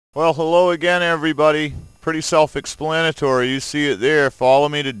Well, hello again, everybody. Pretty self-explanatory. You see it there. Follow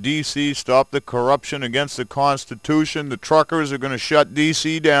me to D.C. Stop the corruption against the Constitution. The truckers are going to shut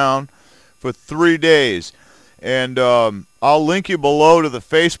D.C. down for 3 days. And I'll link you below to the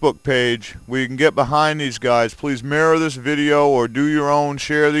Facebook page where you can get behind these guys. Please mirror this video or do your own.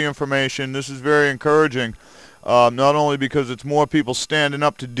 Share the information. This is very encouraging, not only because it's more people standing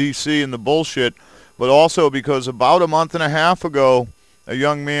up to D.C. and the bullshit, but also because about a month and a half ago, a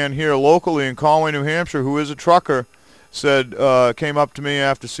young man here locally in Conway, New Hampshire, who is a trucker, said, came up to me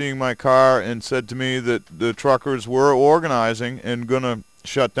after seeing my car and said to me that the truckers were organizing and going to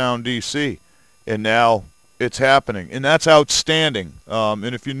shut down D.C. And now it's happening. And that's outstanding.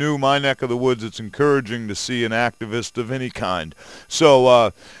 And if you knew my neck of the woods, it's encouraging to see an activist of any kind.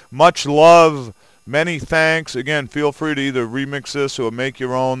 So much love. Many thanks. Again, feel free to either remix this or make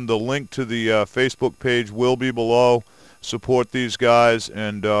your own. The link to the Facebook page will be below. Support these guys,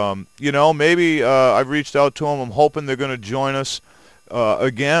 and you know, maybe I've reached out to them. I'm hoping they're going to join us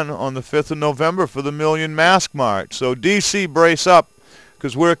again on the 5th of November for the Million Mask March. So DC, brace up,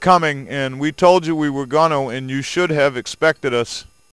 because we're coming, and we told you we were going to, and you should have expected us.